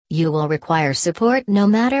You will require support no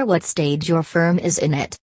matter what stage your firm is in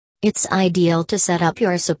it. It's ideal to set up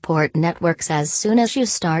your support networks as soon as you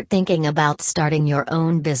start thinking about starting your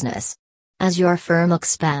own business. As your firm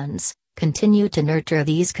expands, continue to nurture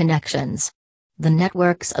these connections. The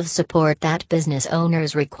networks of support that business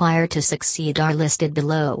owners require to succeed are listed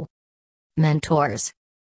below. Mentors.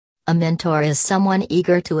 A mentor is someone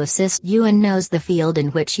eager to assist you and knows the field in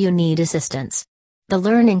which you need assistance. The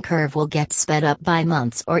learning curve will get sped up by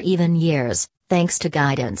months or even years, thanks to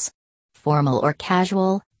guidance. Formal or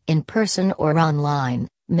casual, in person or online,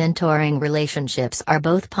 mentoring relationships are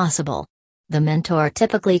both possible. The mentor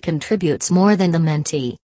typically contributes more than the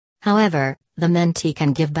mentee. However, the mentee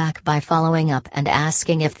can give back by following up and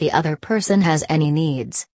asking if the other person has any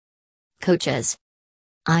needs. Coaches.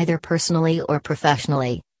 Either personally or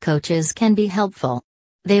professionally, coaches can be helpful.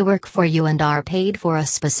 They work for you and are paid for a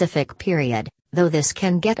specific period, though this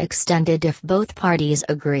can get extended if both parties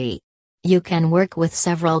agree. You can work with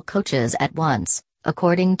several coaches at once,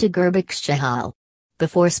 according to Gurbaksh Chahal.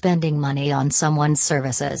 Before spending money on someone's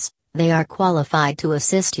services, they are qualified to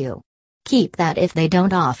assist you. Keep that if they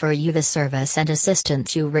don't offer you the service and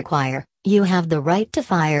assistance you require, you have the right to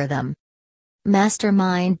fire them.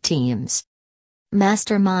 Mastermind teams.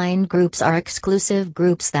 Mastermind groups are exclusive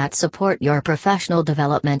groups that support your professional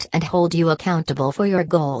development and hold you accountable for your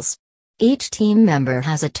goals. Each team member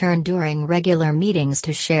has a turn during regular meetings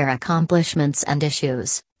to share accomplishments and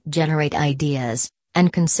issues, generate ideas,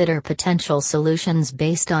 and consider potential solutions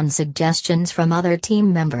based on suggestions from other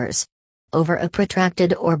team members. Over a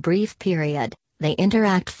protracted or brief period, they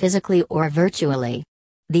interact physically or virtually.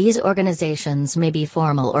 These organizations may be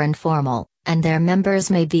formal or informal, and their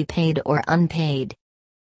members may be paid or unpaid.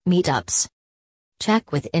 Meetups.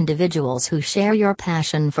 Check with individuals who share your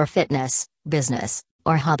passion for fitness, business,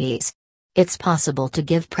 or hobbies. It's possible to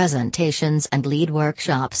give presentations and lead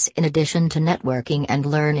workshops in addition to networking and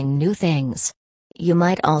learning new things. You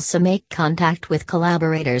might also make contact with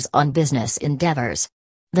collaborators on business endeavors.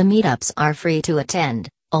 The meetups are free to attend,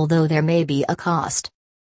 although there may be a cost.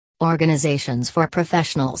 Organizations for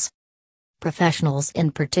professionals. Professionals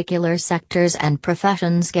in particular sectors and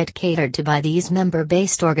professions get catered to by these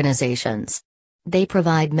member-based organizations. They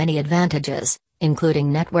provide many advantages,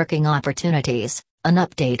 including networking opportunities, an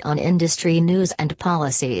update on industry news and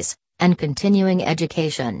policies, and continuing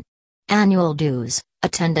education. Annual dues,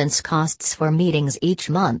 attendance costs for meetings each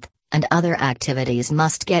month, and other activities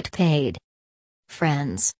must get paid.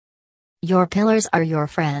 Friends. Your pillars are your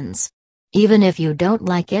friends. Even if you don't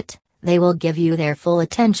like it, they will give you their full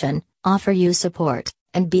attention, offer you support,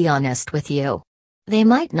 and be honest with you. They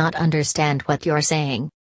might not understand what you're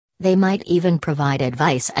saying. They might even provide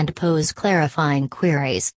advice and pose clarifying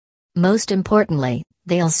queries. Most importantly,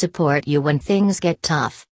 they'll support you when things get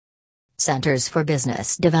tough. Centers for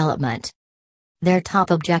Business Development. Their top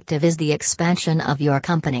objective is the expansion of your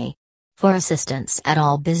company. For assistance at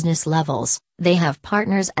all business levels, they have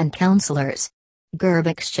partners and counselors.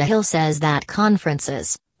 Gurbaksh Chahal says that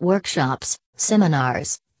conferences, workshops,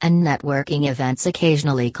 seminars, and networking events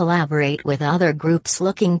occasionally collaborate with other groups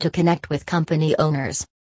looking to connect with company owners.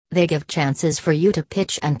 They give chances for you to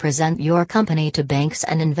pitch and present your company to banks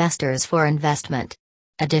and investors for investment.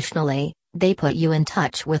 Additionally, they put you in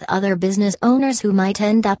touch with other business owners who might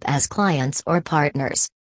end up as clients or partners.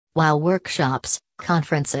 While workshops,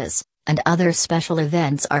 conferences, and other special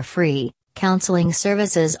events are free, counseling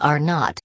services are not.